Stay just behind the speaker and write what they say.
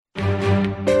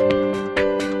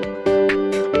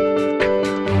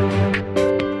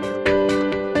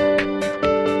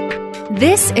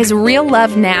This is Real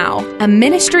Love Now, a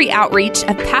ministry outreach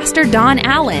of Pastor Don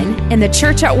Allen in the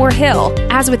church at War Hill.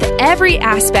 As with every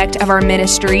aspect of our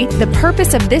ministry, the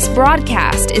purpose of this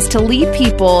broadcast is to lead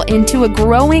people into a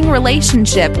growing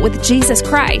relationship with Jesus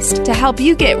Christ to help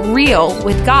you get real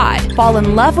with God, fall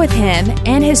in love with Him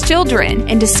and His children,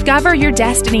 and discover your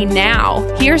destiny now.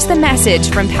 Here's the message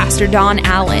from Pastor Don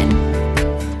Allen.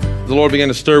 The Lord began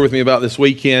to stir with me about this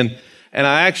weekend, and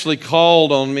I actually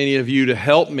called on many of you to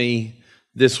help me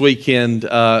this weekend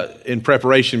in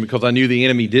preparation because I knew the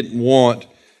enemy didn't want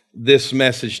this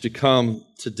message to come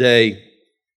today.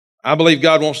 I believe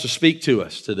God wants to speak to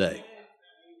us today.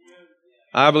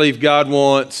 I believe God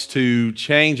wants to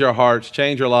change our hearts,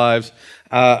 change our lives.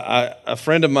 A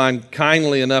friend of mine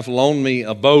kindly enough loaned me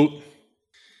a boat.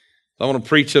 I want to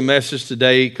preach a message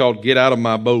today called Get Out of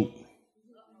My Boat.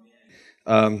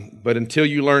 But until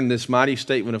you learn this mighty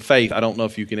statement of faith, I don't know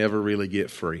if you can ever really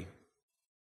get free.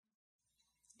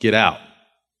 Get out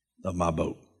of my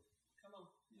boat.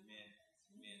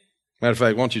 Matter of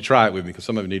fact, why don't you try it with me, because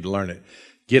some of you need to learn it.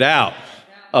 Get out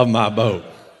of my boat.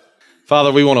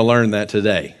 Father, we want to learn that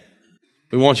today.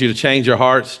 We want you to change our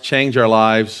hearts, change our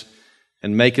lives,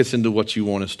 and make us into what you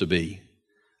want us to be.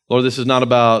 Lord, this is not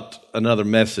about another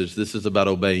message. This is about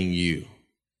obeying you.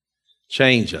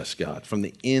 Change us, God, from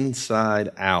the inside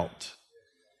out.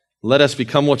 Let us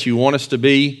become what you want us to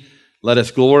be. Let us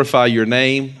glorify your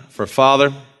name. For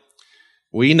Father,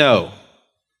 we know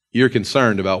you're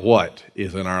concerned about what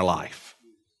is in our life.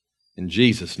 In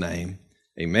Jesus' name,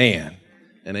 amen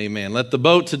and amen. Let the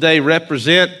boat today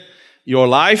represent your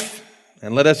life.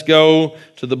 And let us go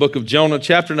to the book of Jonah,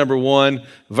 chapter number 1,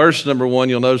 verse number 1.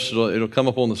 You'll notice it'll come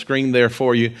up on the screen there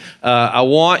for you. I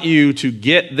want you to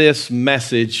get this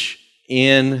message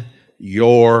in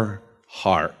your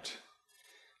heart.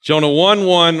 Jonah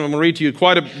 1:1, I'm going to read to you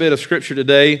quite a bit of scripture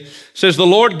today. It says, the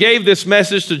Lord gave this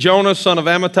message to Jonah, son of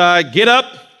Amittai. Get up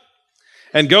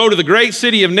and go to the great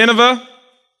city of Nineveh.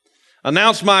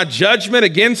 Announce my judgment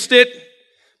against it,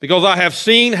 because I have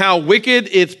seen how wicked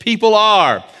its people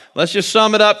are. Let's just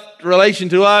sum it up in relation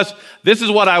to us. This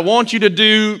is what I want you to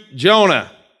do,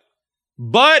 Jonah.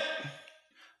 But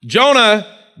Jonah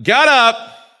got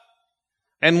up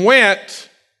and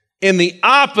went in the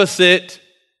opposite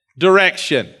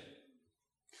direction.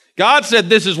 God said,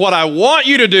 this is what I want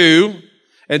you to do.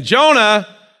 And Jonah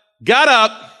got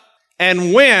up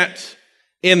and went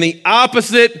in the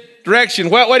opposite direction.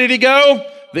 What way did he go?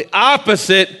 The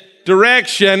opposite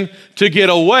direction, to get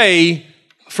away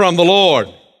from the Lord.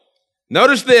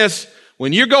 Notice this,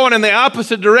 when you're going in the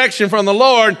opposite direction from the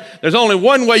Lord, there's only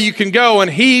one way you can go, and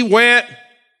he went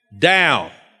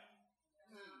down.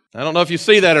 I don't know if you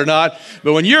see that or not,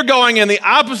 but when you're going in the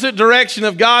opposite direction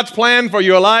of God's plan for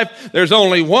your life, there's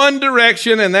only one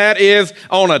direction, and that is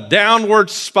on a downward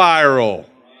spiral.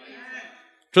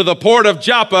 To the port of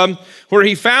Joppa, where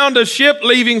he found a ship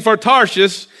leaving for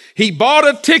Tarshish, he bought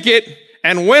a ticket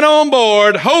and went on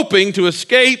board, hoping to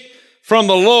escape from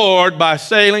the Lord by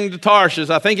sailing to Tarshish.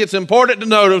 I think it's important to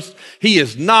notice he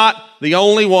is not the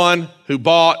only one who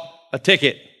bought a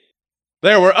ticket.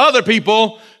 There were other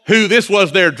people who this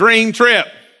was their dream trip.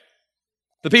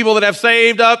 The people that have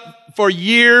saved up for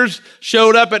years,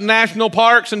 showed up at national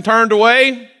parks and turned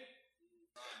away.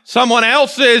 Someone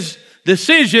else's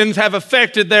decisions have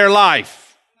affected their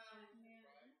life.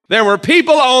 There were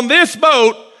people on this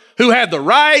boat who had the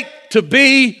right to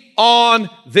be on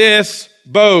this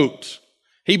boat.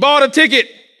 He bought a ticket,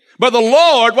 but the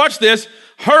Lord, watch this,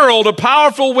 hurled a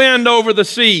powerful wind over the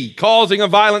sea, causing a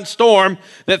violent storm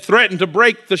that threatened to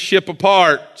break the ship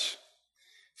apart.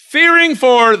 Fearing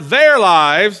for their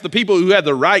lives, the people who had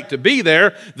the right to be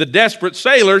there, the desperate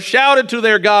sailors, shouted to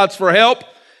their gods for help.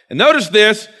 And notice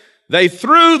this, they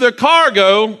threw the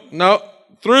cargo,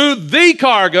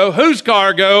 whose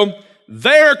cargo?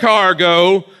 Their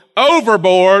cargo,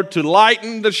 overboard to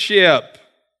lighten the ship.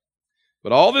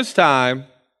 But all this time,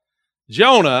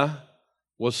 Jonah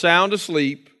was sound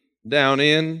asleep down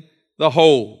in the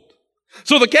hold.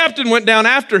 So the captain went down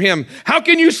after him. How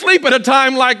can you sleep at a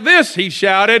time like this? He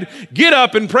shouted. Get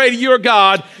up and pray to your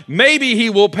God. Maybe he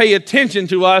will pay attention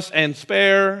to us and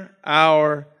spare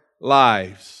our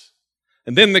lives.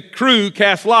 And then the crew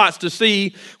cast lots to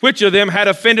see which of them had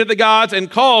offended the gods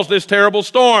and caused this terrible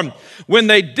storm. When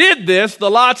they did this, the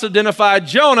lots identified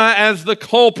Jonah as the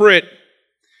culprit.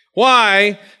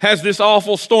 Why has this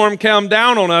awful storm come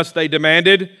down on us? They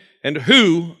demanded. And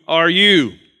who are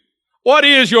you? What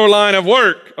is your line of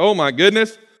work? Oh my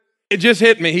goodness. It just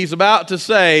hit me. He's about to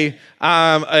say,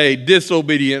 I'm a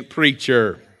disobedient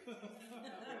preacher.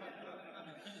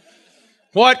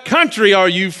 What country are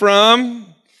you from?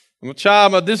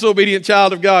 I'm a disobedient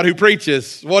child of God who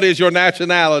preaches. What is your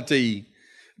nationality?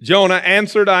 Jonah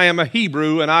answered, I am a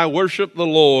Hebrew, and I worship the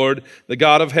Lord, the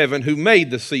God of heaven, who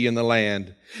made the sea and the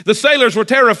land. The sailors were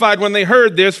terrified when they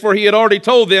heard this, for he had already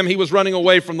told them he was running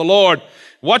away from the Lord.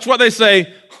 Watch what they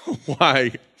say.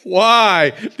 Why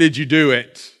did you do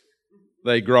it?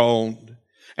 They groaned.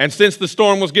 And since the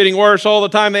storm was getting worse all the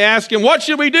time, they asked him, what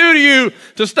should we do to you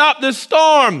to stop this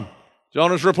storm?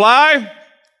 Jonah's reply,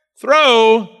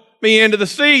 throw me into the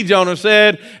sea, Jonah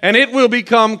said, and it will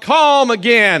become calm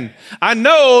again. I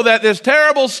know that this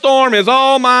terrible storm is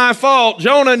all my fault.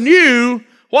 Jonah knew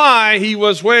why he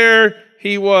was where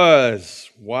he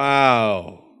was.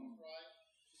 Wow.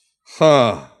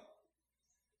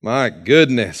 My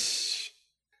goodness.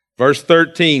 Verse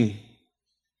 13,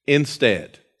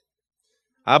 instead.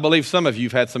 I believe some of you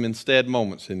have had some instead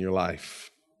moments in your life.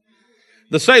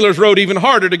 The sailors rowed even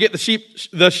harder to get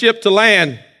the ship to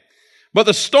land. But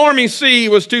the stormy sea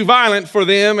was too violent for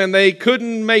them, and they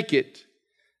couldn't make it.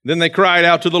 Then they cried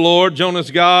out to the Lord,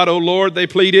 Jonah's God, O Lord, they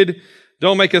pleaded,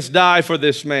 don't make us die for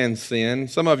this man's sin.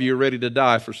 Some of you are ready to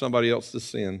die for somebody else's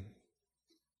sin.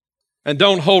 And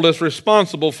don't hold us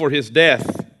responsible for his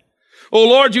death. O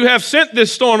Lord, you have sent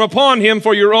this storm upon him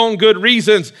for your own good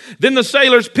reasons. Then the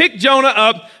sailors picked Jonah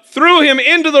up, threw him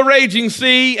into the raging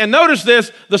sea, and notice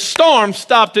this, the storm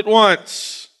stopped at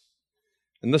once.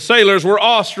 And the sailors were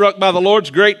awestruck by the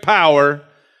Lord's great power,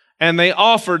 and they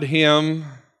offered him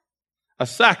a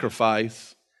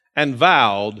sacrifice and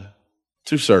vowed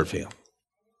to serve him.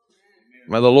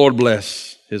 May the Lord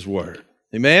bless his word.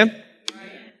 Amen?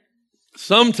 Amen.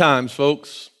 Sometimes,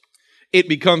 folks, it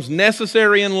becomes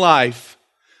necessary in life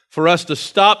for us to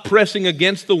stop pressing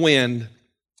against the wind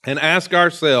and ask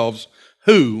ourselves,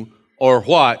 who or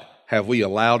what have we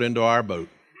allowed into our boat?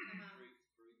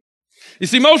 You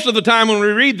see, most of the time when we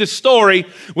read this story,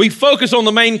 we focus on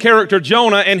the main character,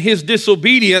 Jonah, and his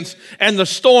disobedience and the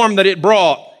storm that it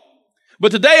brought.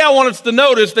 But today I want us to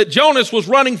notice that Jonas was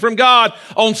running from God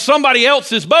on somebody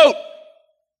else's boat.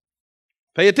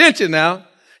 Pay attention now.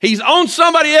 He's on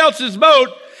somebody else's boat,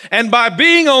 and by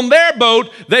being on their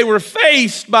boat, they were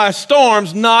faced by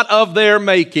storms not of their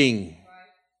making.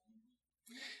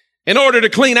 In order to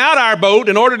clean out our boat,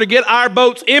 in order to get our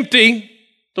boats empty,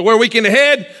 to where we can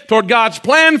head toward God's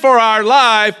plan for our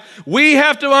life, we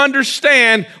have to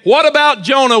understand what about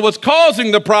Jonah was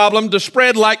causing the problem to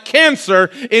spread like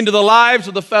cancer into the lives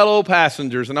of the fellow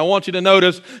passengers. And I want you to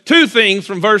notice two things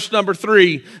from verse number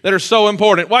 3 that are so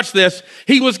important. Watch this.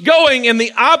 He was going in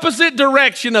the opposite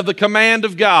direction of the command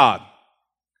of God.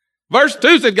 Verse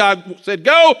 2 said God said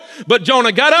go, but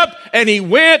Jonah got up and he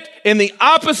went in the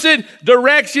opposite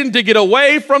direction to get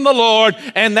away from the Lord,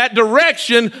 and that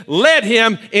direction led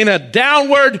him in a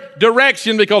downward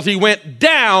direction because he went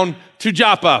down to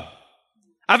Joppa.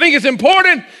 I think it's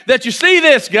important that you see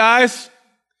this, guys,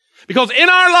 because in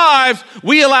our lives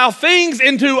we allow things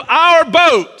into our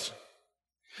boat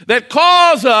that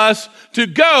cause us to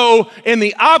go in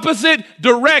the opposite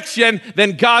direction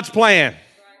than God's plan.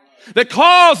 That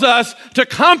cause us to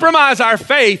compromise our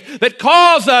faith, that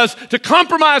cause us to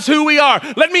compromise who we are.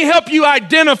 Let me help you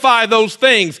identify those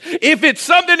things. If it's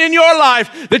something in your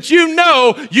life that you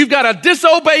know you've got to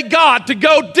disobey God to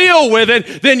go deal with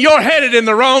it, then you're headed in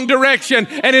the wrong direction,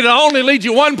 and it'll only lead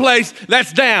you one place,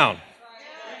 that's down.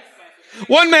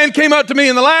 One man came up to me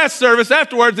in the last service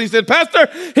afterwards. He said, Pastor,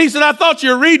 he said, I thought you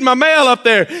were reading my mail up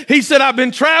there. He said, I've been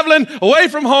traveling away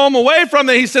from home, away from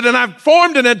there. He said, and I've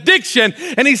formed an addiction.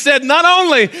 And he said, not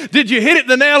only did you hit it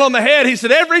the nail on the head, he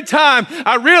said, every time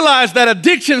I realize that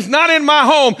addiction's not in my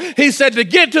home, he said, to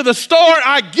get to the store,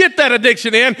 I get that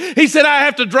addiction in. He said, I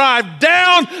have to drive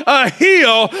down a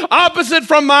hill opposite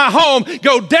from my home,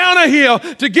 go down a hill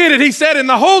to get it. He said, and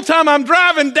the whole time I'm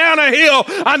driving down a hill,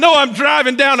 I know I'm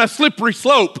driving down a slippery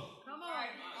slope.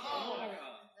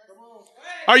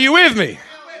 Are you with me?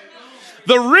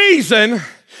 The reason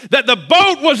that the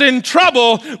boat was in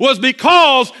trouble was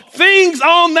because things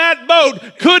on that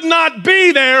boat could not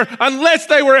be there unless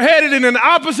they were headed in an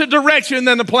opposite direction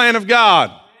than the plan of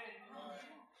God.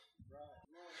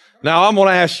 Now, I'm going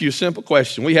to ask you a simple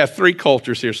question. We have 3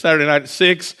 cultures here. Saturday night at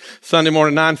 6, Sunday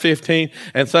morning 9:15,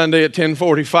 and Sunday at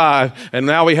 10:45. And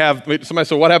now we have, somebody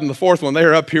said, what happened to the 4th one?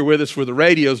 They're up here with us for the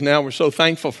radios now. We're so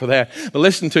thankful for that. But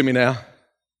listen to me now.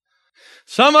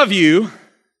 Some of you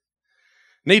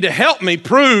need to help me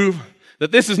prove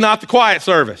that this is not the quiet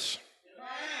service.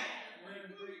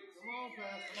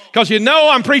 Because you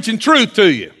know I'm preaching truth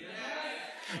to you.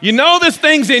 You know there's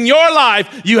things in your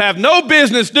life you have no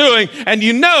business doing, and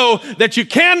you know that you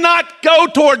cannot go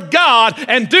toward God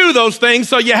and do those things,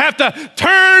 so you have to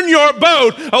turn your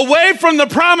boat away from the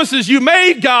promises you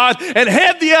made God and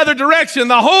head the other direction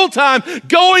the whole time,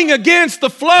 going against the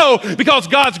flow because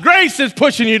God's grace is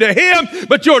pushing you to Him,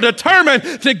 but you're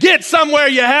determined to get somewhere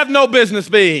you have no business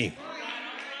being.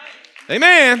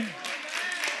 Amen.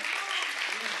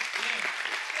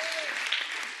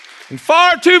 And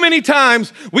far too many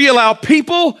times, we allow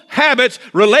people, habits,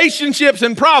 relationships,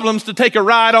 and problems to take a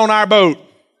ride on our boat.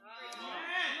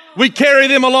 We carry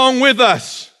them along with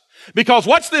us. Because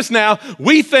watch this now,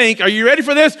 we think, are you ready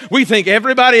for this? We think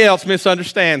everybody else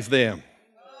misunderstands them.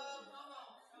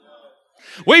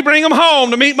 We bring them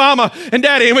home to meet mama and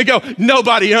daddy, and we go,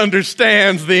 nobody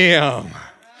understands them.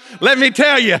 Let me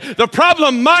tell you, the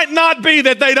problem might not be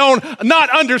that they don't not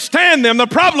understand them. The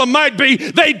problem might be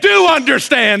they do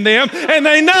understand them, and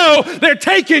they know they're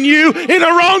taking you in the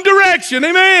wrong direction.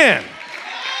 Amen.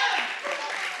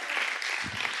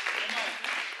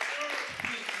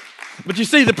 But you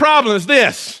see, the problem is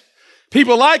this.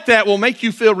 People like that will make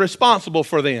you feel responsible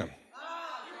for them.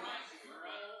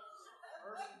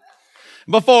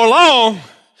 Before long,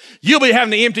 you'll be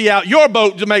having to empty out your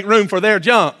boat to make room for their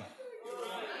junk.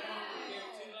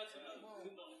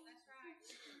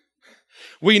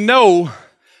 We know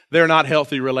they're not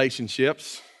healthy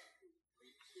relationships.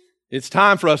 It's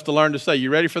time for us to learn to say,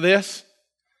 you ready for this?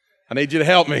 I need you to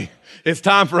help me. It's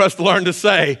time for us to learn to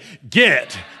say,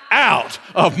 get out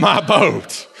of my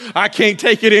boat. I can't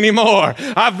take it anymore.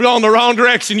 I've gone the wrong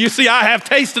direction. You see, I have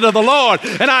tasted of the Lord,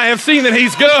 and I have seen that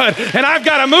He's good, and I've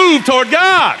got to move toward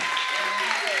God.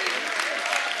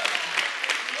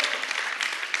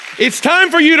 It's time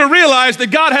for you to realize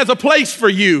that God has a place for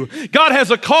you. God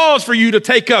has a cause for you to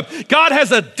take up. God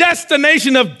has a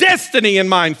destination of destiny in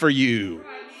mind for you.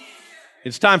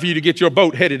 It's time for you to get your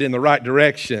boat headed in the right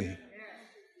direction.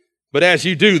 But as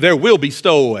you do, there will be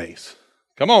stowaways.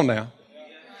 Come on now.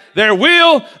 There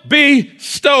will be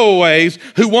stowaways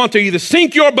who want to either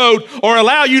sink your boat or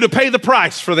allow you to pay the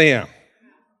price for them.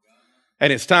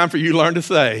 And it's time for you to learn to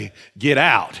say, get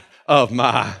out of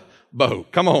my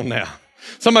boat. Come on now.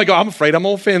 Somebody go, I'm afraid I'm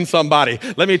going to offend somebody.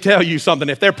 Let me tell you something.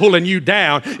 If they're pulling you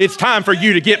down, it's time for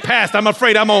you to get past, I'm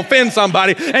afraid I'm going to offend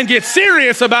somebody, and get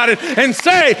serious about it and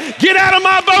say, get out of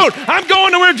my boat. I'm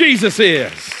going to where Jesus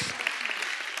is.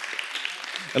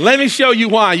 And let me show you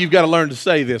why you've got to learn to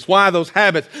say this. Why those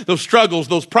habits, those struggles,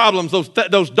 those problems,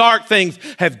 those dark things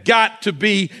have got to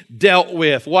be dealt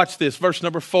with. Watch this, verse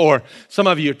number 4. Some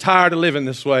of you are tired of living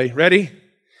this way. Ready?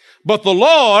 But the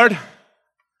Lord,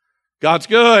 God's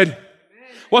good.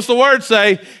 What's the word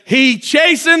say? He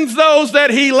chastens those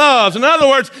that He loves. In other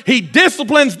words, He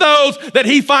disciplines those that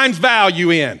He finds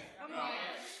value in.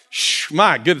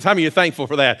 My goodness, how many of you are thankful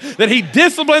for that? That He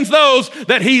disciplines those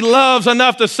that He loves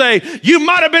enough to say, you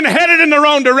might have been headed in the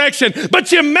wrong direction,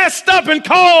 but you messed up and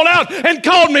called out and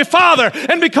called me Father.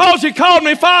 And because you called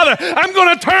me Father, I'm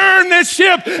going to turn this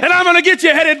ship and I'm going to get you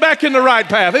headed back in the right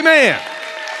path. Amen.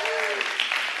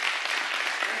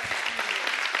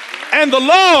 And the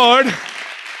Lord,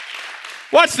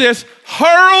 watch this,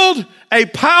 hurled a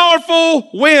powerful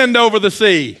wind over the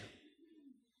sea,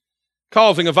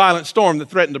 causing a violent storm that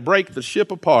threatened to break the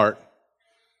ship apart.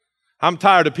 I'm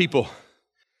tired of people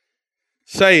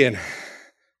saying,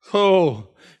 oh,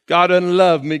 God doesn't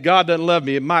love me. God doesn't love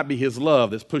me. It might be His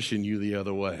love that's pushing you the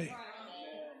other way.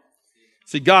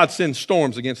 See, God sends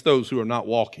storms against those who are not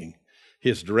walking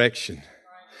His direction.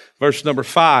 Verse number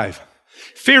 5.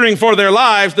 Fearing for their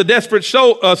lives, the desperate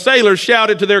sailors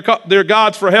shouted to their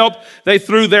gods for help. They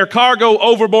threw their cargo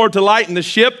overboard to lighten the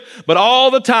ship. But all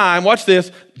the time, watch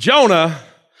this, Jonah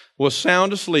was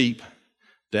sound asleep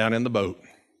down in the boat.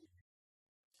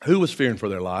 Who was fearing for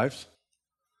their lives?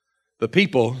 The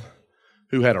people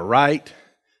who had a right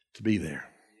to be there.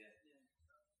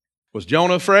 Was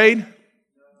Jonah afraid?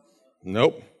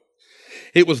 Nope.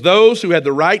 It was those who had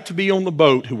the right to be on the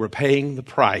boat who were paying the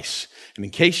price. And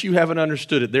in case you haven't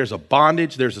understood it, there's a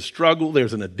bondage, there's a struggle,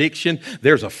 there's an addiction,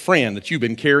 there's a friend that you've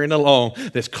been carrying along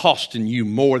that's costing you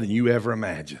more than you ever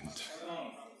imagined.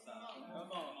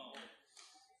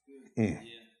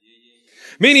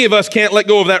 Many of us can't let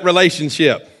go of that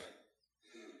relationship.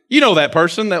 You know that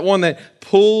person, that one that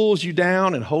pulls you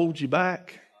down and holds you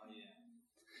back.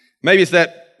 Maybe it's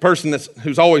that person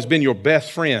who's always been your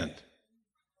best friend,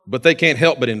 but they can't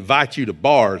help but invite you to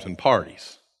bars and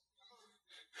parties.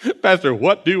 Pastor,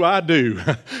 what do I do?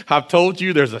 I've told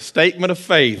you there's a statement of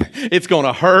faith. It's going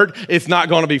to hurt. It's not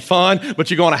going to be fun,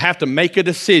 but you're going to have to make a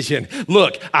decision.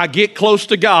 Look, I get close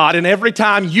to God, and every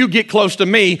time you get close to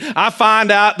me, I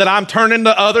find out that I'm turning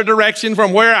the other direction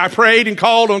from where I prayed and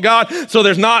called on God. So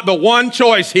there's not but one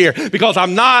choice here, because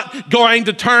I'm not going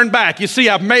to turn back. You see,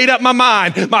 I've made up my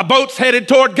mind. My boat's headed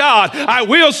toward God. I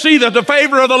will see the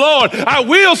favor of the Lord. I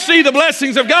will see the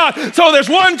blessings of God. So there's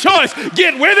one choice.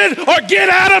 Get with it or get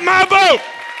out of my boat.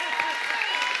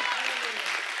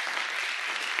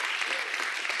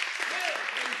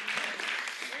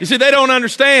 You see, they don't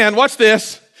understand. Watch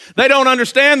this. They don't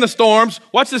understand the storms.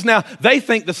 Watch this now. They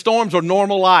think the storms are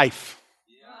normal life.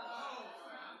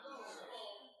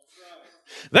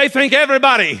 They think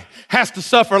everybody has to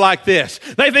suffer like this.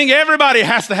 They think everybody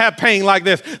has to have pain like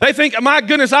this. They think, my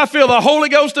goodness, I feel the Holy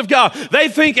Ghost of God. They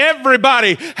think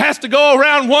everybody has to go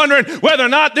around wondering whether or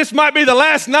not this might be the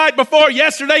last night before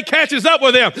yesterday catches up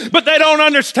with them. But they don't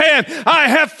understand. I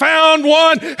have found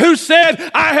one who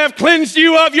said, I have cleansed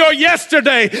you of your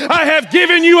yesterday. I have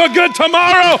given you a good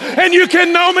tomorrow, and you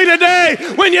can know me today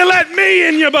when you let me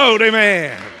in your boat.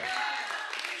 Amen.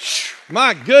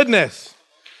 My goodness.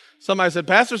 Somebody said,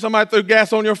 Pastor, somebody threw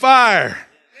gas on your fire.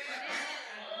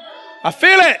 I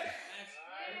feel it.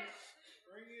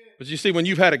 But you see, when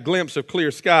you've had a glimpse of clear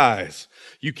skies,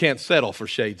 you can't settle for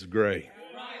shades of gray.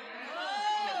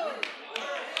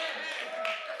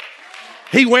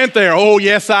 He went there. Oh,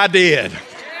 yes, I did.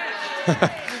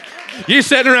 You're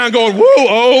sitting around going, woo,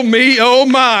 oh me, oh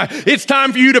my. It's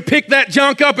time for you to pick that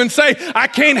junk up and say, I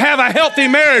can't have a healthy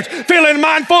marriage. Feeling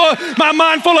my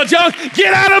mind full of junk.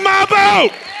 Get out of my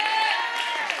boat.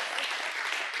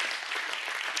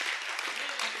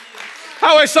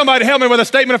 I wish somebody help me with a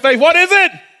statement of faith. What is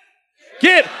it?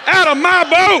 Get out of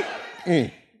my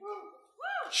boat.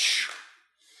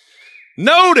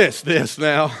 Notice this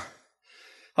now.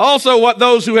 Also, what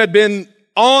those who had been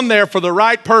on there for the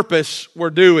right purpose were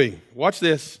doing. Watch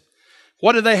this.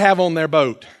 What did they have on their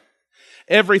boat?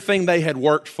 Everything they had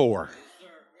worked for.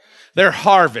 Their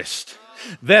harvest.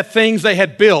 The things they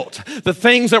had built, the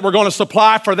things that were going to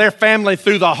supply for their family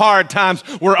through the hard times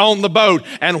were on the boat.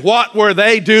 And what were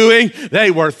they doing? They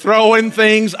were throwing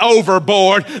things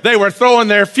overboard. They were throwing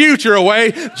their future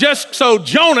away just so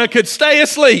Jonah could stay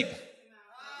asleep.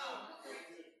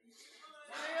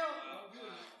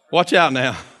 Watch out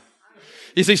now.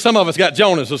 You see, some of us got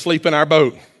Jonahs asleep in our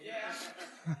boat.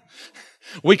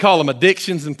 We call them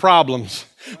addictions and problems.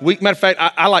 Matter of fact,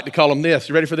 I like to call them this.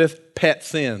 You ready for this? Pet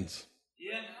sins.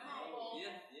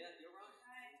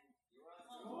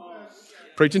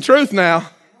 Preaching truth now.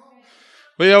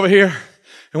 We over here,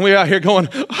 and we out here going,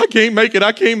 I can't make it,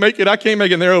 I can't make it, I can't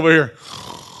make it. And they're over here.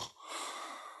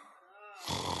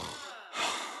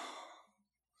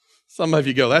 Some of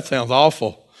you go, that sounds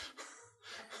awful.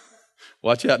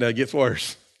 Watch out now, it gets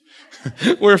worse.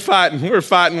 We're fighting.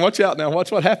 Watch out now,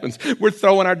 watch what happens. We're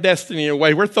throwing our destiny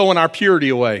away. We're throwing our purity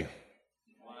away.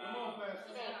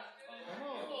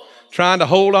 Trying to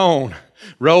hold on.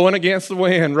 Rowing against the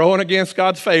wind, rowing against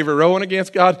God's favor, rowing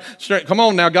against God's strength. Come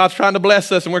on now, God's trying to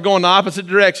bless us, and we're going the opposite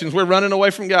directions. We're running away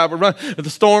from God. We're running. The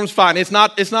storm's fighting. It's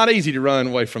not easy to run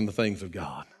away from the things of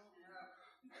God.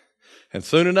 And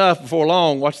soon enough, before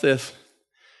long, watch this.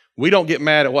 We don't get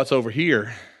mad at what's over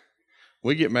here.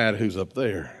 We get mad at who's up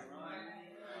there.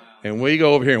 And we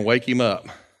go over here and wake him up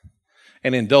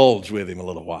and indulge with him a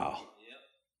little while.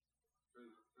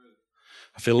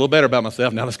 I feel a little better about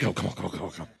myself. Now let's go. Come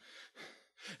on.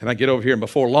 And I get over here, and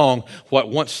before long, what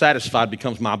once satisfied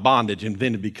becomes my bondage, and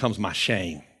then it becomes my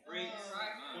shame.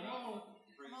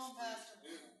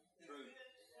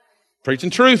 Preaching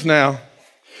truth now.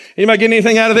 Anybody getting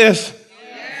anything out of this?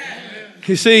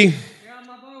 You see,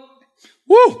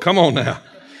 woo, come on now.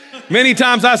 Many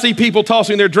times I see people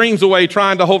tossing their dreams away,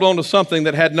 trying to hold on to something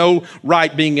that had no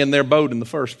right being in their boat in the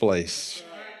first place.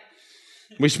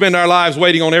 We spend our lives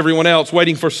waiting on everyone else,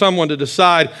 waiting for someone to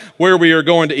decide where we are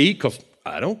going to eat, because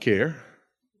I don't care.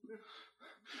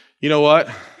 You know what?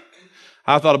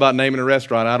 I thought about naming a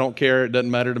restaurant. I don't care. It doesn't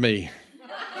matter to me.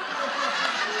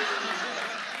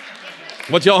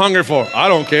 What y'all hungry for? I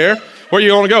don't care. Where you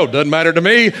going to go? Doesn't matter to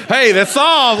me. Hey, that's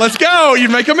all. Let's go.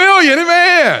 You'd make $1 million.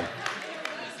 Amen.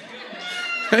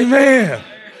 Amen.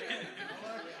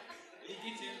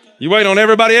 You wait on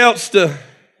everybody else to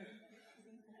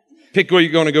pick where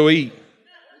you're going to go eat.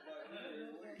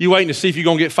 You waiting to see if you're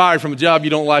going to get fired from a job you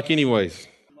don't like anyways.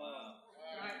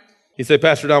 You say,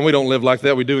 Pastor Don, we don't live like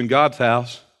that. We do in God's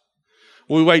house.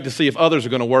 We wait to see if others are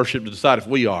going to worship to decide if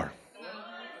we are.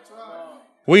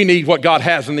 We need what God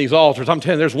has in these altars. I'm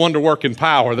telling you, there's wonder-working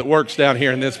power that works down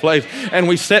here in this place. And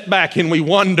we sit back and we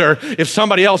wonder if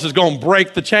somebody else is going to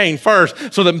break the chain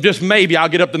first so that just maybe I'll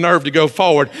get up the nerve to go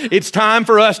forward. It's time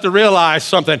for us to realize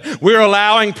something. We're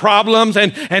allowing problems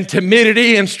and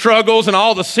timidity and struggles and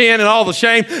all the sin and all the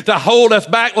shame to hold us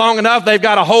back long enough. They've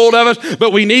got a hold of us,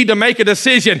 but we need to make a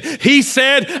decision. He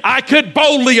said, I could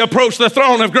boldly approach the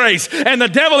throne of grace. And the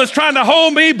devil is trying to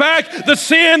hold me back. The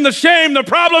sin, the shame, the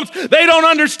problems, they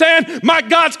don't understand. My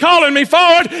God's calling me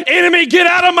forward. Enemy, get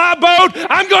out of my boat.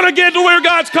 I'm going to get to where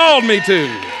God's called me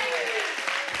to.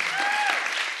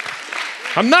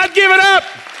 I'm not giving up.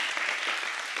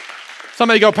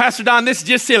 Somebody go, Pastor Don, this is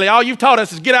just silly. All you've taught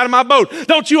us is get out of my boat.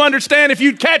 Don't you understand? If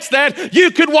you'd catch that,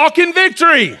 you could walk in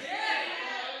victory.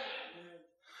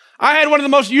 I had one of the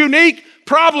most unique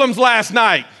problems last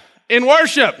night in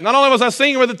worship. Not only was I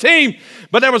singing with the team,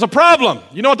 but there was a problem.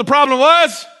 You know what the problem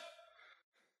was?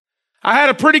 I had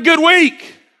a pretty good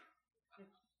week.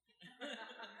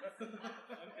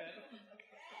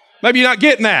 Maybe you're not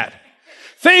getting that.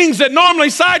 Things that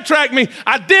normally sidetrack me,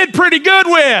 I did pretty good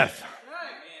with.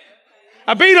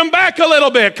 I beat them back a little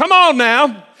bit. Come on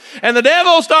now. And the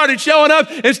devil started showing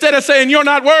up. Instead of saying, you're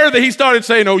not worthy, he started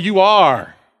saying, oh, you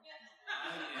are.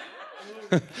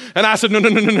 And I said,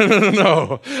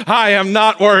 no. I am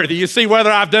not worthy. You see,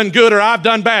 whether I've done good or I've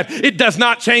done bad, it does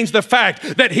not change the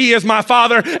fact that he is my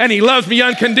Father and he loves me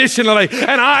unconditionally.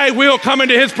 And I will come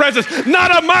into his presence,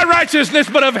 not of my righteousness,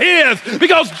 but of his,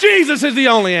 because Jesus is the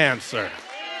only answer.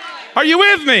 Are you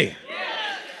with me?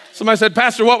 Somebody said,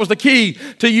 Pastor, what was the key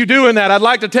to you doing that? I'd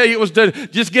like to tell you it was to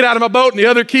just get out of my boat. And the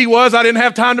other key was I didn't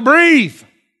have time to breathe.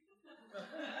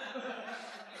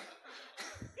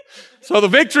 So the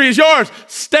victory is yours.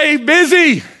 Stay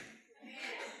busy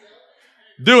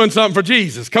doing something for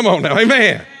Jesus. Come on now,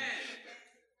 amen.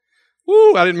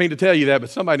 Woo, I didn't mean to tell you that, but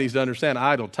somebody needs to understand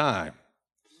idle time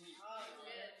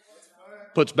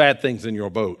puts bad things in your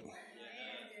boat.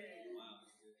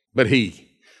 But he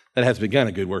that has begun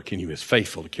a good work in you is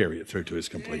faithful to carry it through to his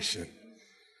completion.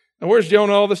 Now where's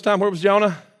Jonah all this time? Where was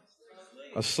Jonah?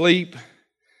 Asleep,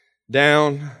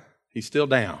 down. He's still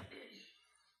down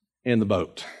in the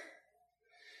boat.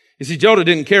 You see, Jonah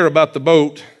didn't care about the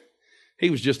boat. He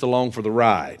was just along for the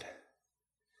ride.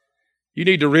 You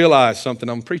need to realize something.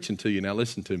 I'm preaching to you now.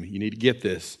 Listen to me. You need to get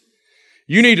this.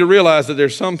 You need to realize that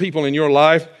there's some people in your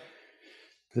life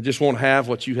that just won't have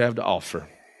what you have to offer.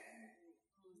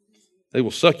 They will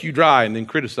suck you dry and then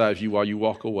criticize you while you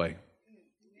walk away.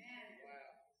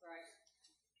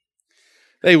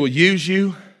 They will use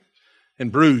you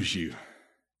and bruise you.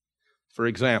 For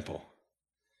example,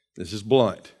 this is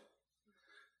blunt.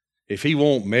 If he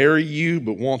won't marry you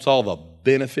but wants all the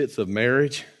benefits of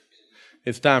marriage,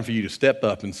 it's time for you to step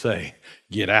up and say,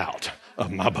 get out of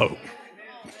my boat.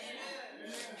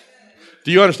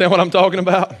 Do you understand what I'm talking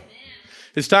about?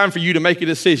 It's time for you to make a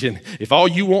decision. If all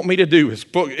you want me to do is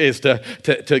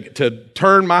to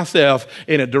turn myself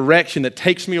in a direction that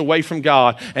takes me away from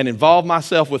God and involve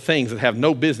myself with things that have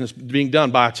no business being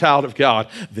done by a child of God,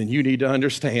 then you need to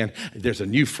understand there's a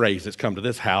new phrase that's come to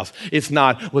this house. It's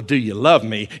not, well, do you love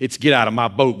me? It's get out of my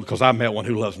boat because I met one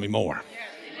who loves me more.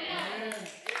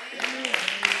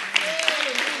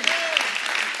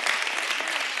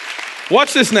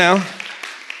 Watch this now.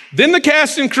 Then the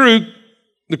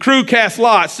crew cast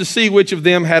lots to see which of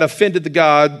them had offended the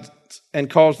gods and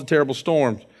caused the terrible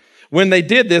storms. When they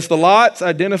did this, the lots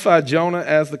identified Jonah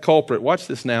as the culprit. Watch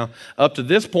this now. Up to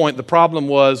this point, the problem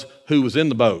was who was in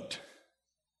the boat.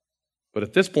 But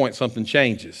at this point, something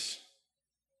changes.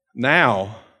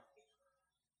 Now,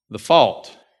 the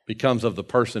fault becomes of the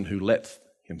person who lets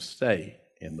him stay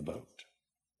in the boat.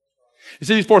 You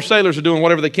see, these poor sailors are doing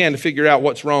whatever they can to figure out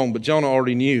what's wrong, but Jonah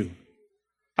already knew.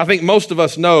 I think most of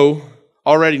us know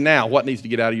already now what needs to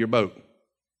get out of your boat.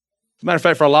 As a matter of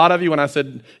fact, for a lot of you, when I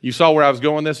said you saw where I was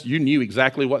going this, you knew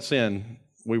exactly what sin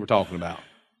we were talking about.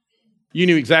 You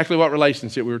knew exactly what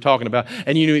relationship we were talking about,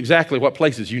 and you knew exactly what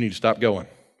places you need to stop going.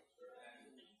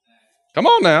 Come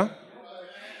on now.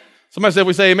 Somebody said,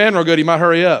 we say amen real good, he might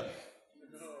hurry up.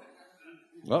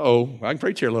 Uh-oh, I can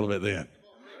preach here a little bit then.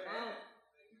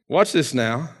 Watch this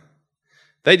now.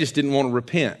 They just didn't want to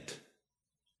repent.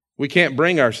 We can't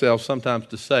bring ourselves sometimes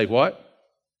to say, what?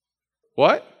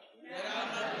 What?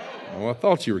 Oh, I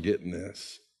thought you were getting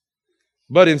this.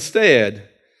 But instead,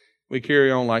 we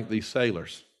carry on like these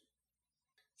sailors.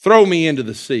 Throw me into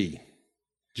the sea,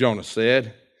 Jonah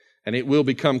said, and it will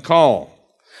become calm.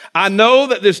 I know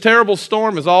that this terrible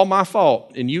storm is all my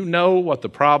fault, and you know what the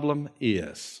problem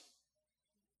is.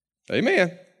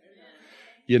 Amen.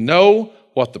 You know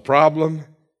what the problem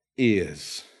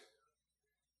is.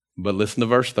 But listen to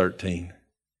verse 13.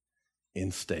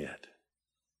 instead.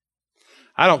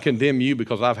 I don't condemn you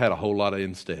because I've had a whole lot of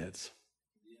insteads.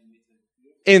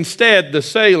 Instead, the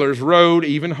sailors rowed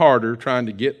even harder trying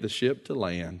to get the ship to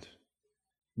land.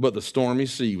 But the stormy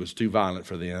sea was too violent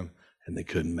for them and they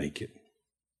couldn't make it.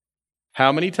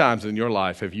 How many times in your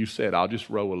life have you said, I'll just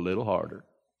row a little harder?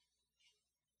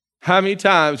 How many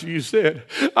times have you said,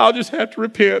 I'll just have to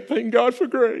repent, thank God for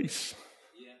grace?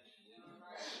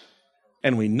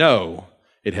 And we know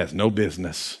it has no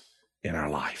business in our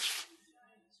life.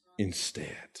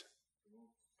 Instead.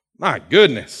 My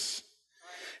goodness.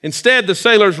 Instead, the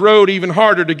sailors rowed even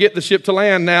harder to get the ship to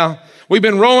land. Now, we've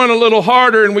been rowing a little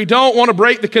harder and we don't want to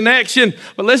break the connection.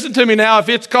 But listen to me now. If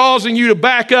it's causing you to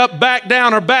back up, back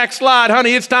down, or backslide,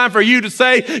 honey, it's time for you to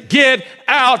say, get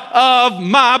out of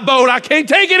my boat. I can't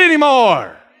take it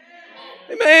anymore.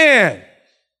 Amen.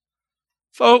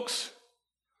 Folks,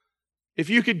 if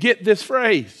you could get this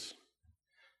phrase,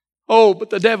 oh, but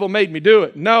the devil made me do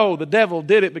it. No, the devil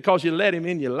did it because you let him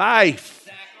in your life.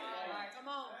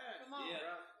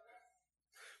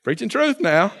 Preaching truth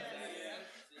now.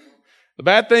 The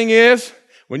bad thing is,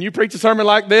 when you preach a sermon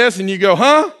like this and you go,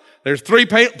 huh? There's three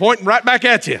pointing right back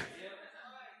at you.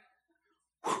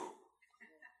 Whew.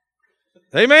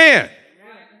 Amen.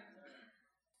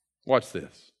 Watch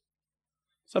this.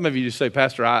 Some of you just say,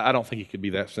 Pastor, I don't think it could be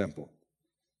that simple.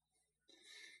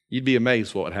 You'd be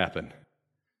amazed what would happen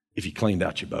if you cleaned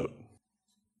out your boat.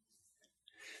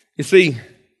 You see,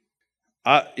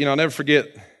 I'll never forget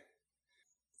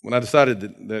when I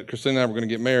decided that Christine and I were going to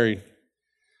get married.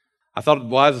 I thought the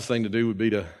wisest thing to do would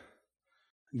be to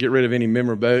get rid of any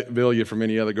memorabilia from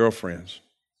any other girlfriends.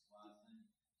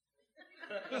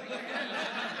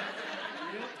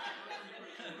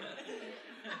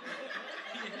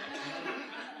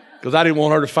 Because I didn't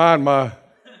want her to find my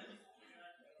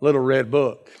little red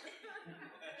book.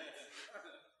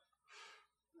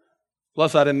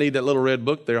 Plus, I didn't need that little red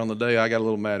book there on the day I got a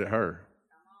little mad at her.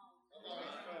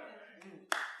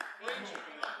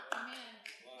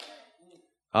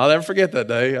 I'll never forget that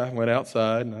day. I went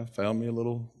outside and I found me a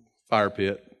little fire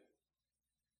pit.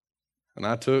 And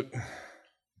I took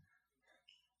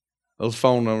those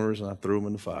phone numbers and I threw them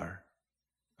in the fire.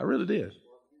 I really did.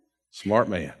 Smart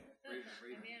man.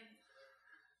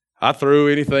 I threw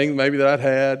anything maybe that I'd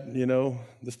had,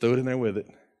 just threw it in there with it.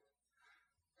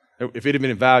 If it had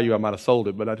been in value, I might have sold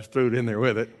it, but I just threw it in there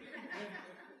with it.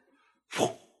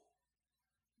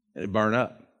 And it burned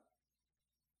up.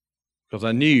 Because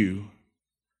I knew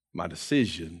my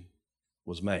decision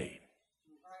was made.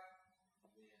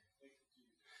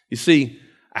 You see,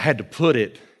 I had to put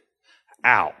it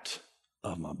out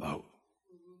of my boat.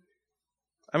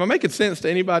 Am I making sense to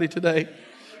anybody today?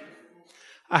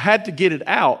 I had to get it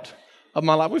out of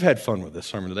my life. We've had fun with this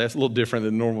sermon today. It's a little different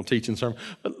than normal teaching sermon.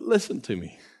 But listen to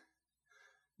me.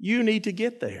 You need to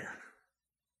get there.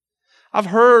 I've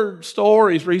heard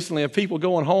stories recently of people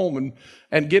going home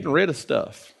and getting rid of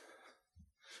stuff.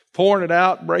 Pouring it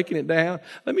out, breaking it down.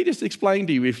 Let me just explain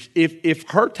to you. If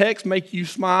her text make you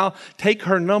smile, take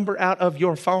her number out of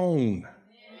your phone.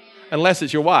 Unless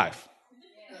it's your wife.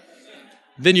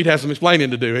 Then you'd have some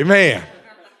explaining to do. Amen.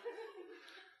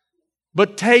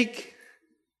 But take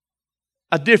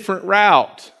a different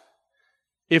route.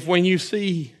 If when you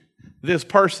see this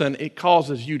person, it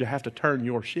causes you to have to turn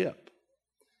your ship.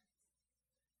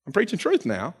 I'm preaching truth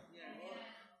now.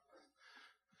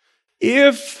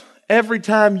 If every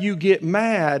time you get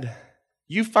mad,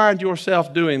 you find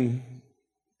yourself doing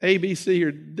A, B, C,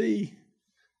 or D,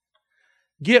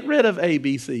 get rid of A,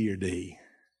 B, C, or D.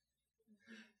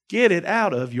 Get it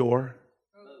out of your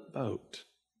boat.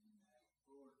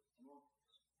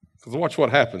 Because watch what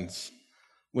happens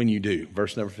when you do.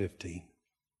 Verse number 15.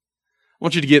 I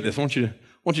want you to get this. I want you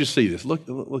to see this. Look,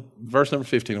 verse number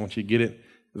 15. I want you to get it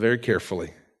very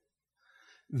carefully.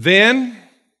 Then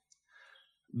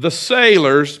the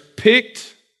sailors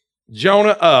picked Jonah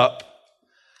up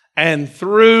and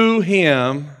threw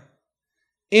him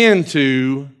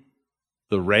into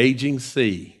the raging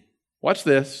sea. Watch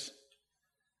this.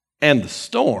 And the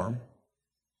storm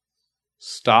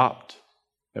stopped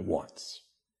at once.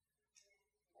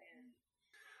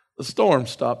 The storm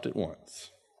stopped at once.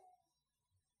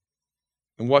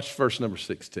 And watch verse number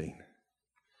 16.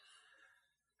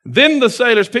 Then the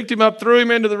sailors picked him up, threw him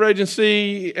into the raging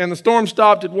sea, and the storm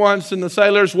stopped at once, and the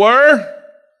sailors were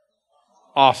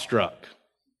awestruck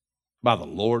by the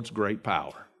Lord's great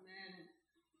power.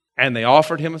 And they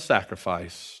offered him a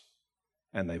sacrifice,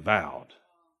 and they vowed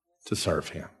to serve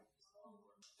him.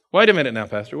 Wait a minute now,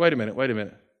 Pastor. Wait a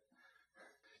minute.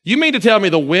 You mean to tell me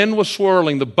the wind was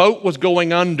swirling, the boat was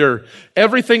going under,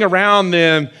 everything around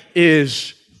them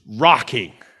is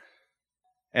rocking,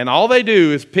 And all they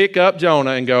do is pick up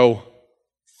Jonah and go,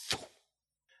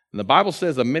 and the Bible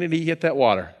says the minute he hit that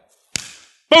water,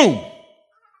 boom!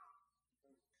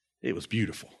 It was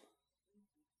beautiful.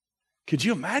 Could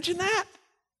you imagine that?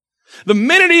 The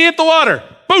minute he hit the water,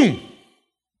 boom!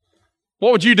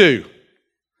 What would you do?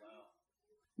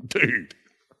 Dude.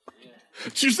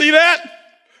 Did you see that?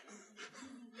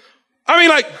 I mean,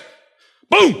 like,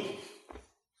 boom!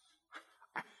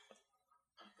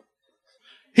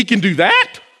 He can do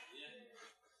that?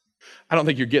 I don't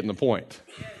think you're getting the point.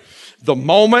 The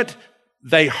moment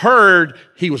they heard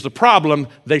he was the problem,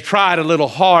 they tried a little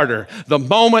harder. The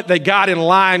moment they got in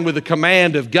line with the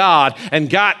command of God and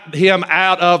got him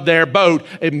out of their boat,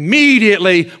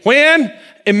 immediately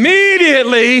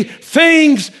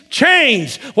things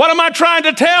changed. What am I trying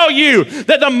to tell you?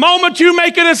 That the moment you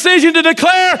make a decision to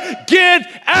declare,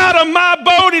 get out of my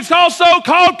boat, it's also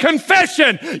called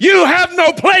confession. You have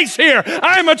no place here.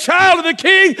 I am a child of the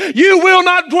King. You will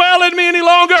not dwell in me any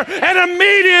longer. And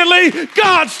immediately,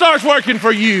 God starts working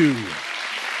for you.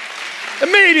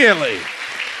 Immediately.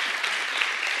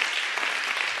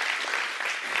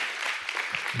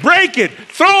 Break it,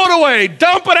 throw it away,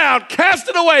 dump it out, cast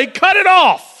it away, cut it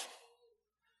off.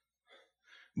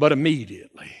 But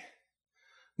immediately,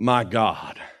 my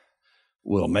God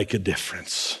will make a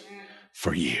difference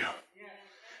for you.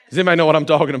 Does anybody know what I'm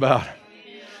talking about?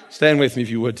 Stand with me if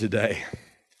you would today.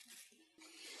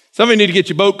 Some of you need to get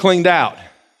your boat cleaned out.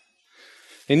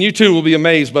 And you too will be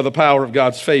amazed by the power of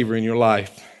God's favor in your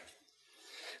life.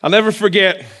 I'll never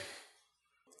forget,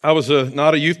 I was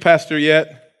not a youth pastor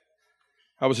yet.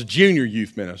 I was a junior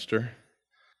youth minister.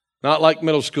 Not like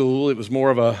middle school, it was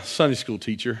more of a Sunday school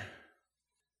teacher.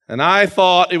 And I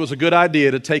thought it was a good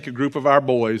idea to take a group of our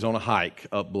boys on a hike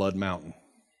up Blood Mountain.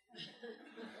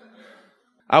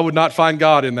 I would not find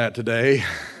God in that today.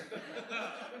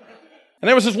 And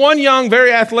there was this one young,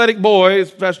 very athletic boy,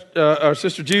 our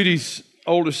sister Judy's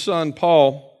oldest son,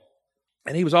 Paul,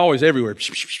 and he was always everywhere.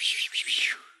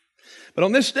 But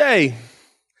on this day,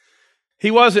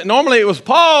 he wasn't. Normally it was,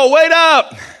 Paul, wait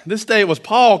up. This day it was,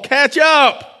 Paul, catch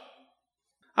up.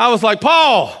 I was like,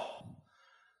 Paul,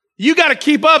 you got to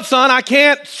keep up, son. I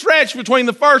can't stretch between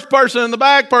the first person and the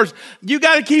back person. You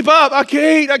got to keep up. I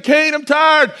can't. I'm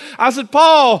tired. I said,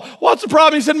 Paul, what's the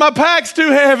problem? He said, my pack's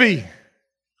too heavy.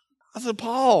 I said,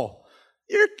 Paul,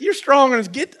 you're strong.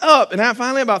 And get up. And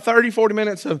finally, about 30, 40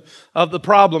 minutes of the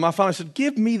problem, I finally said,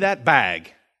 give me that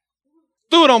bag.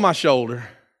 Threw it on my shoulder.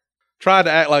 Tried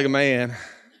to act like a man.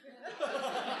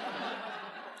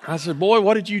 I said, boy,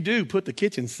 what did you do? Put the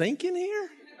kitchen sink in here?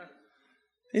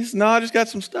 He said, no, I just got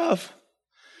some stuff.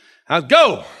 I said,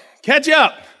 go, catch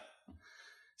up.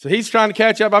 So he's trying to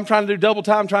catch up. I'm trying to do double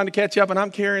time, trying to catch up, and I'm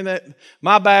carrying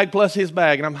my bag plus his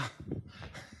bag. And I'm,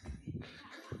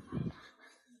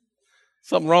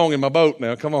 something wrong in my boat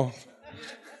now, come on.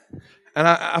 And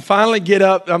I finally get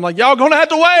up. I'm like, y'all gonna have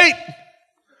to wait.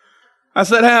 I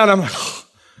sat down,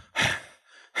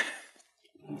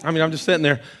 I'm just sitting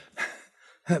there.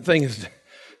 That thing is,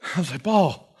 I was like,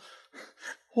 Paul,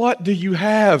 what do you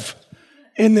have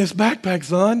in this backpack,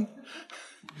 son?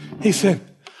 He said,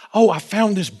 oh, I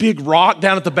found this big rock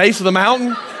down at the base of the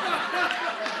mountain.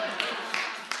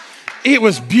 It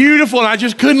was beautiful, and I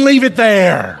just couldn't leave it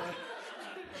there.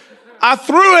 I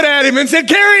threw it at him and said,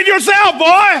 carry it yourself,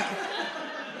 boy.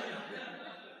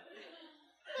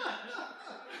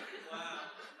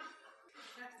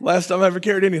 Last time I ever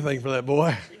carried anything for that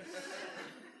boy.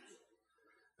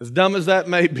 As dumb as that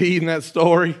may be in that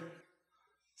story,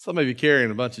 some of you carrying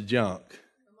a bunch of junk.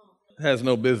 It has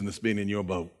no business being in your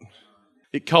boat.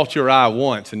 It caught your eye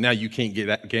once, and now you can't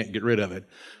get rid of it.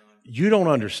 You don't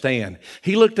understand.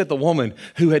 He looked at the woman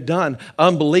who had done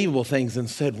unbelievable things and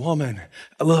said, woman,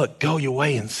 look, go your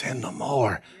way and sin no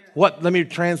more. What? Let me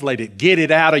translate it. Get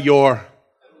it out of your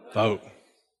boat.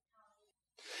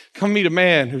 Come meet a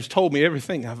man who's told me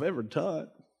everything I've ever done.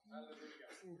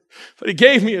 But he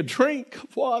gave me a drink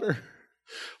of water.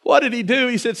 What did he do?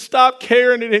 He said, stop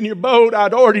carrying it in your boat.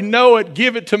 I'd already know it.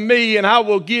 Give it to me, and I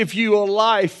will give you a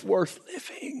life worth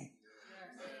living.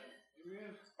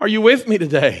 Are you with me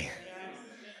today?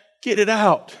 Get it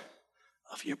out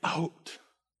of your boat.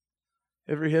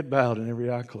 Every head bowed and every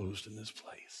eye closed in this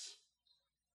place.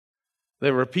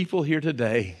 There are people here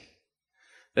today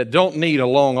that don't need a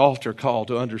long altar call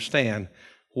to understand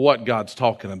what God's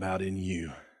talking about in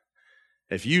you.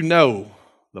 If you know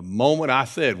the moment I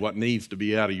said what needs to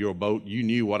be out of your boat, you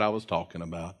knew what I was talking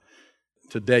about.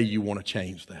 Today you want to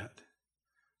change that.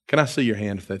 Can I see your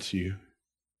hand if that's you?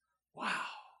 Wow.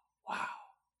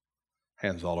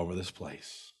 Hands all over this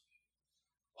place.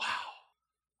 Wow.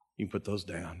 You can put those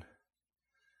down.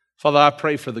 Father, I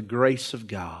pray for the grace of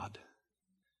God,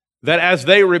 that as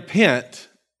they repent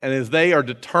and as they are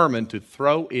determined to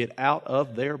throw it out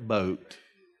of their boat,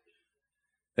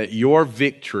 that your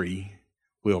victory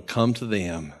will come to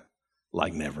them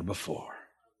like never before.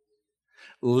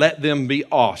 Let them be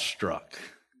awestruck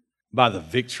by the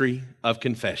victory of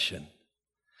confession.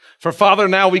 For Father,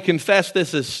 now we confess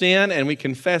this as sin, and we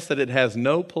confess that it has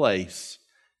no place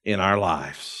in our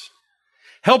lives.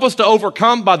 Help us to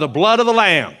overcome by the blood of the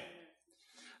Lamb.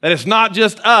 That it's not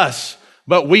just us,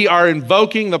 but we are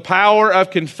invoking the power of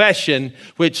confession,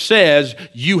 which says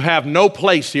you have no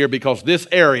place here because this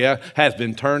area has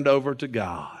been turned over to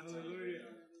God. Hallelujah.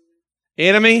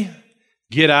 Enemy,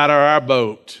 get out of our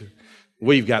boat.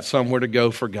 We've got somewhere to go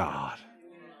for God.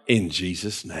 In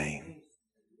Jesus' name.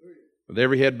 With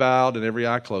every head bowed and every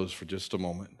eye closed for just a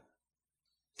moment.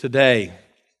 Today,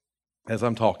 as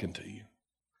I'm talking to you,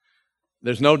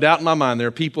 there's no doubt in my mind there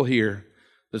are people here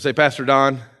that say, Pastor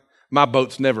Don, my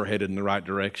boat's never headed in the right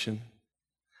direction.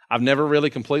 I've never really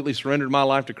completely surrendered my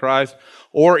life to Christ.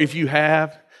 Or if you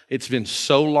have, it's been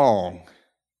so long.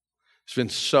 It's been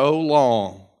so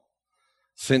long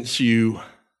since you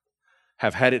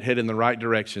have had it head in the right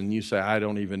direction. You say, I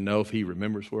don't even know if He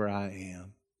remembers where I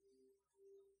am.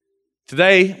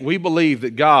 Today, we believe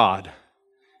that God,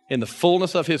 in the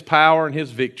fullness of His power and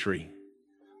His victory,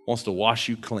 wants to wash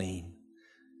you clean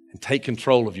and take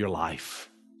control of your life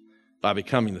by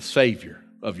becoming the Savior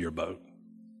of your boat.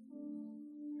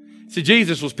 See,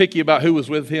 Jesus was picky about who was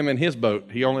with Him in His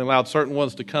boat. He only allowed certain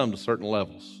ones to come to certain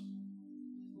levels.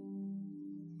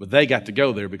 But they got to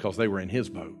go there because they were in His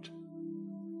boat.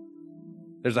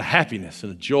 There's a happiness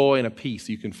and a joy and a peace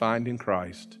you can find in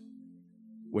Christ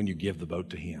when you give the boat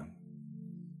to Him.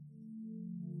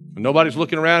 When nobody's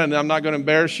looking around, and I'm not going to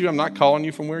embarrass you, I'm not calling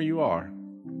you from where you are.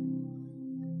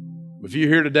 If you're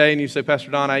here today and you say, Pastor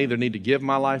Don, I either need to give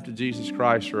my life to Jesus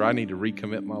Christ or I need to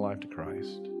recommit my life to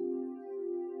Christ.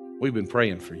 We've been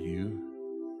praying for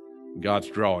you. God's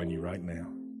drawing you right now.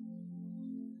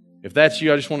 If that's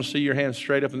you, I just want to see your hands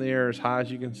straight up in the air as high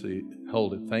as you can see it.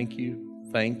 Hold it. Thank you.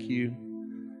 Thank you.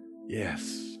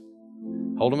 Yes.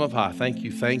 Hold them up high. Thank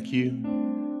you. Thank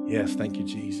you. Yes. Thank you,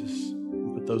 Jesus.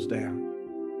 Put those down.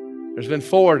 There's been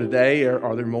 4 today.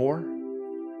 Are there more?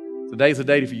 Today's the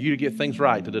day for you to get things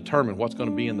right, to determine what's going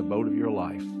to be in the boat of your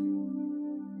life.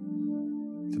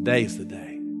 Today's the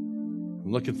day. I'm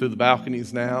looking through the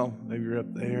balconies now. Maybe you're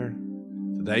up there.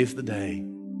 Today's the day.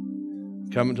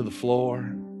 Coming to the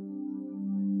floor,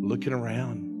 looking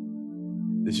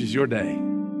around. This is your day.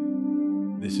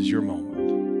 This is your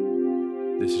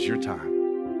moment. This is your time.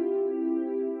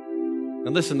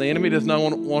 And listen, the enemy does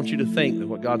not want you to think that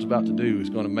what God's about to do is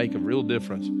going to make a real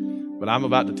difference. But I'm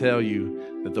about to tell you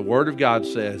that the Word of God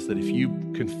says that if you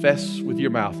confess with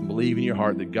your mouth and believe in your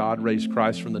heart that God raised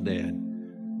Christ from the dead,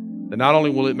 then not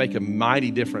only will it make a mighty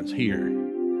difference here,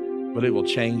 but it will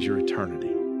change your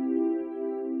eternity.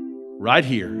 Right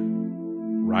here,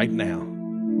 right now,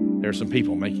 there are some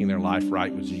people making their life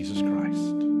right with Jesus Christ.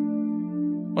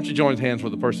 Why don't you join hands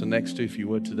with the person next to you, if you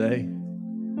would, today?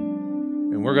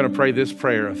 And we're going to pray this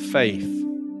prayer of faith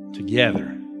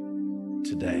together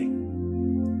today.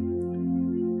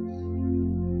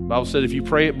 The Bible said if you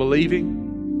pray it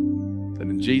believing, then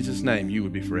in Jesus' name you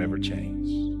would be forever changed.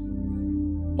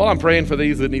 While I'm praying for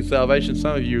these that need salvation,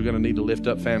 some of you are going to need to lift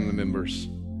up family members.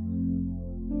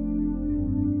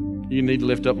 You need to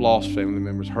lift up lost family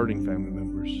members, hurting family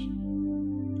members,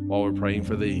 while we're praying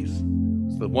for these,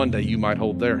 so that one day you might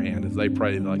hold their hand as they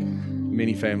pray like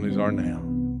many families are now.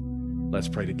 Let's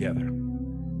pray together.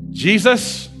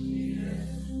 Jesus,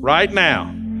 right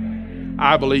now,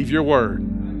 I believe your word.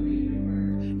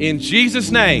 In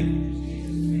Jesus'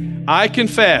 name, I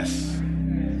confess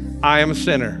I am a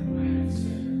sinner.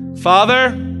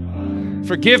 Father,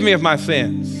 forgive me of my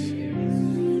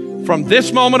sins. From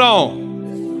this moment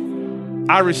on,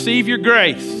 I receive your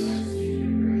grace.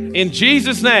 In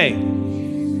Jesus'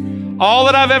 name, all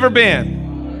that I've ever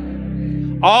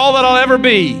been, all that I'll ever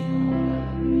be,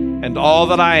 and all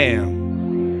that I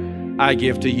am, I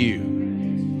give to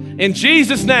you. In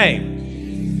Jesus'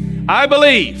 name, I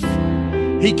believe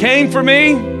He came for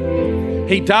me,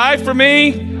 He died for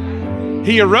me,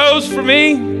 He arose for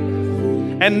me,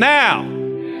 and now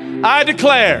I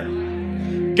declare,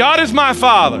 God is my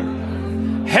Father,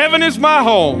 heaven is my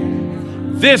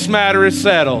home, this matter is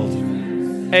settled.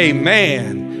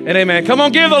 Amen and amen. Come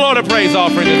on, give the Lord a praise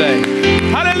offering today.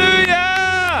 Hallelujah!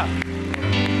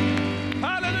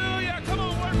 Hallelujah! Come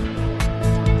on, worship.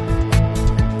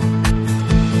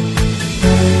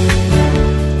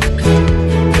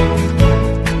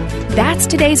 That's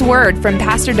today's word from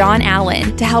Pastor Don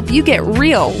Allen to help you get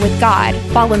real with God,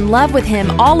 fall in love with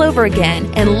Him all over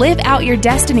again, and live out your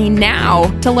destiny now.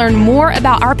 To learn more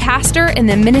about our pastor and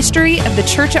the ministry of the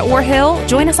Church at War Hill,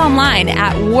 join us online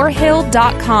at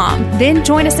warhill.com. Then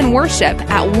join us in worship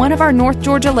at one of our North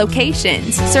Georgia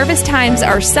locations. Service times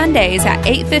are Sundays at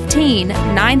 8:15,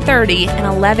 9:30, and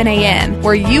 11 a.m.,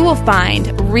 where you will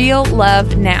find real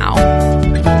love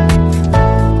now.